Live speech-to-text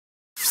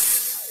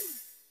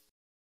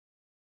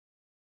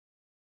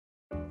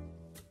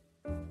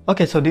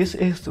Okay, so this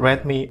is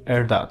Redmi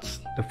Airdots,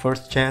 the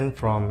first gen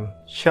from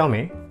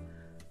Xiaomi,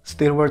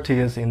 still worth to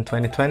use in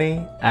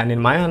 2020, and in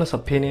my honest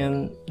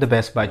opinion, the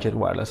best budget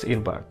wireless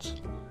earbuds.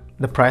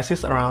 The price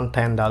is around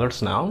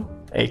 $10 now.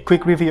 A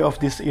quick review of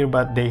this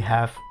earbud: they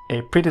have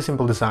a pretty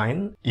simple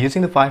design,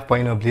 using the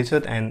 5.0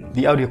 Bluetooth, and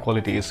the audio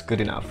quality is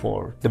good enough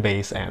for the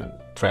bass and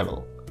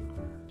treble.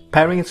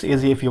 Pairing is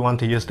easy if you want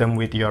to use them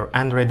with your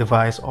Android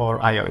device or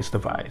iOS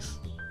device.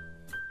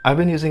 I've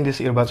been using these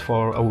earbuds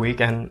for a week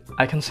and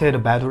I can say the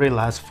battery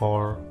lasts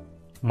for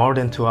more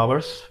than 2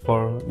 hours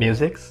for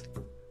music.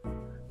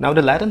 Now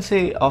the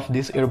latency of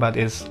this earbud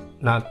is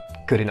not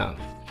good enough.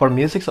 For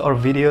music or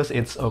videos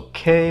it's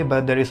okay,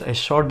 but there is a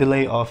short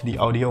delay of the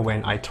audio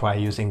when I try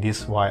using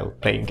this while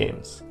playing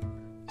games.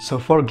 So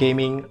for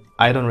gaming,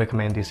 I don't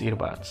recommend these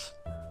earbuds.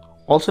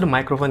 Also, the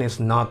microphone is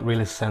not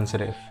really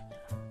sensitive.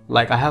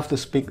 Like, I have to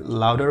speak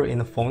louder in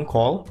a phone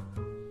call,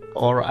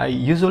 or I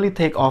usually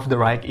take off the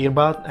right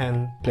earbud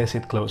and place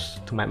it close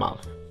to my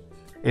mouth.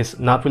 It's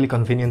not really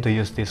convenient to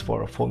use this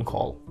for a phone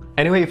call.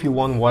 Anyway, if you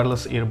want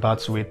wireless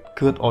earbuds with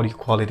good audio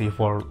quality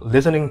for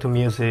listening to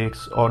music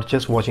or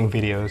just watching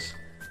videos,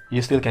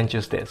 you still can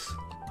choose this.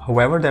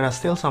 However, there are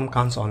still some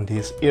cons on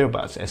these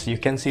earbuds. As you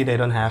can see, they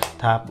don't have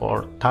tap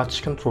or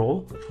touch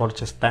control for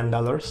just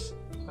 $10.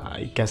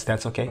 I guess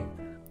that's okay.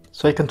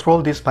 So I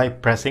control this by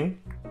pressing,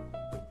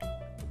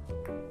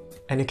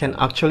 and you can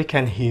actually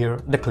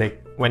hear the click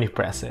when you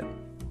press it.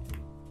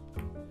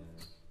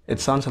 It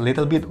sounds a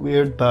little bit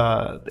weird,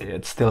 but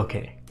it's still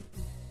okay.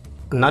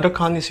 Another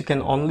con is you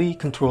can only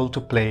control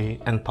to play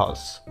and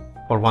pause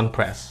for one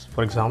press.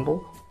 For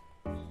example,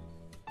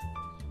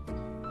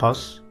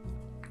 pause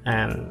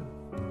and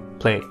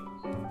play.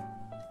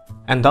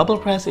 And double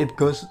press, it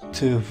goes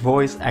to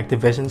voice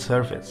activation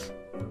service.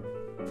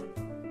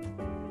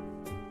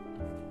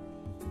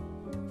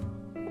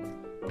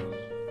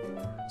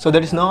 So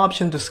there is no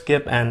option to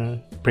skip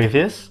and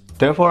previous.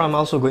 Therefore, I'm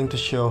also going to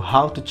show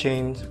how to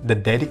change the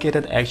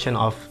dedicated action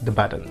of the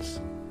buttons.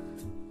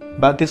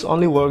 But this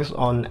only works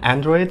on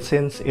Android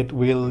since it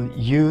will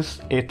use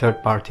a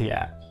third-party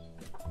app.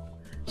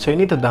 So you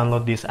need to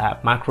download this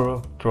app,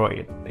 Macro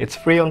Droid. It's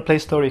free on Play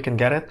Store, you can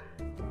get it.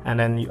 And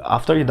then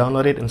after you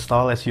download it,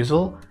 install as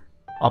usual.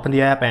 Open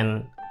the app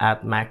and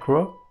add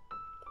Macro.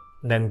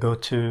 Then go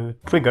to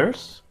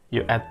Triggers.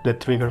 You add the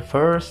trigger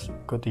first,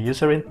 go to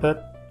User Input.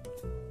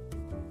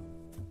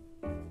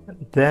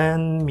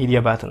 Then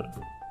media button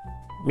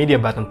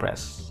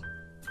press.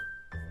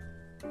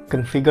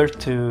 Configure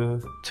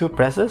to 2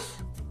 presses.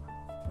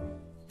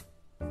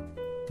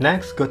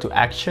 Next, go to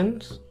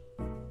Actions.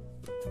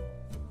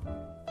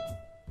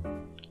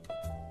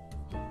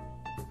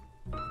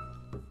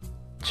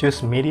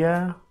 Choose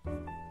Media.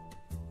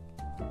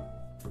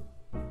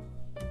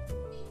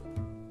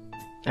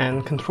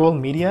 And control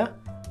Media.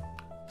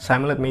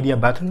 Simulate Media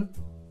button.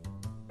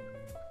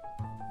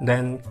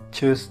 Then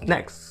choose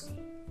Next.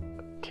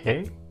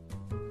 Okay.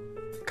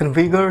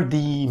 Configure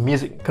the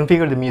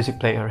music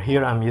player.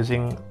 Here I'm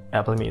using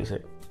Apple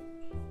Music.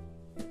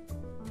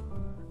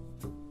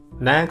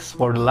 Next,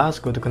 for the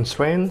last, go to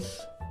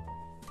Constraints,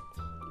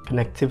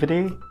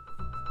 Connectivity,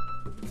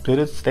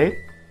 Bluetooth state,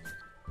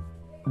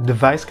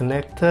 Device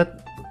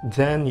connected,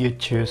 then you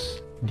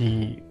choose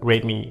the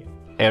Redmi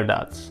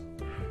Airdots.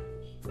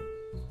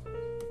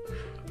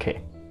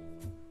 Okay.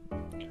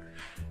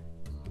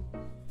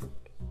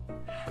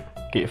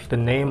 Give the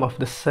name of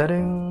the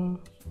setting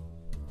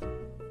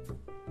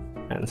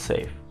and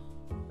save.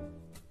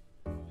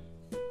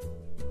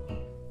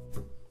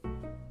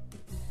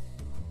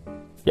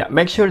 Yeah,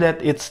 make sure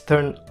that it's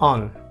turned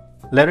on.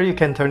 Later you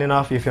can turn it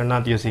off if you're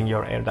not using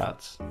your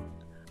AirDots.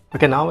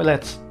 Okay, now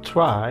let's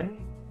try.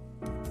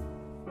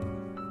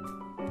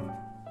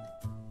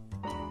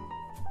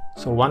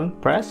 So one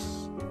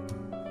press,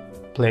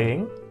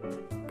 playing,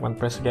 one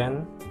press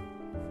again,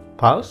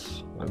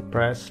 pause, one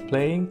press,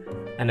 playing,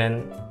 and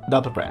then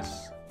double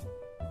press.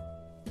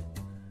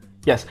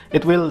 Yes,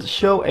 it will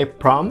show a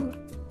prompt.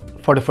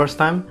 For the first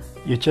time,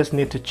 you just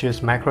need to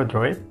choose Macro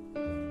Droid,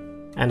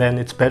 and then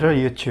it's better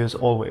you choose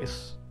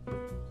Always.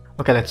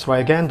 Okay, let's try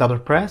again, double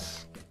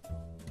press,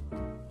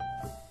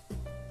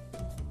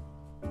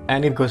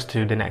 and it goes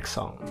to the next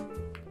song.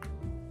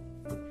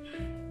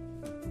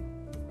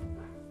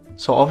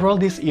 So overall,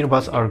 these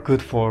earbuds are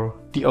good for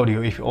the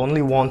audio if you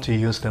only want to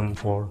use them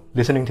for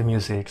listening to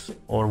music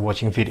or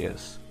watching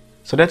videos.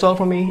 So that's all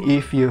from me.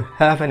 If you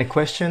have any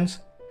questions,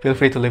 feel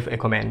free to leave a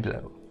comment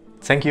below.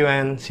 Thank you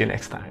and see you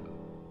next time.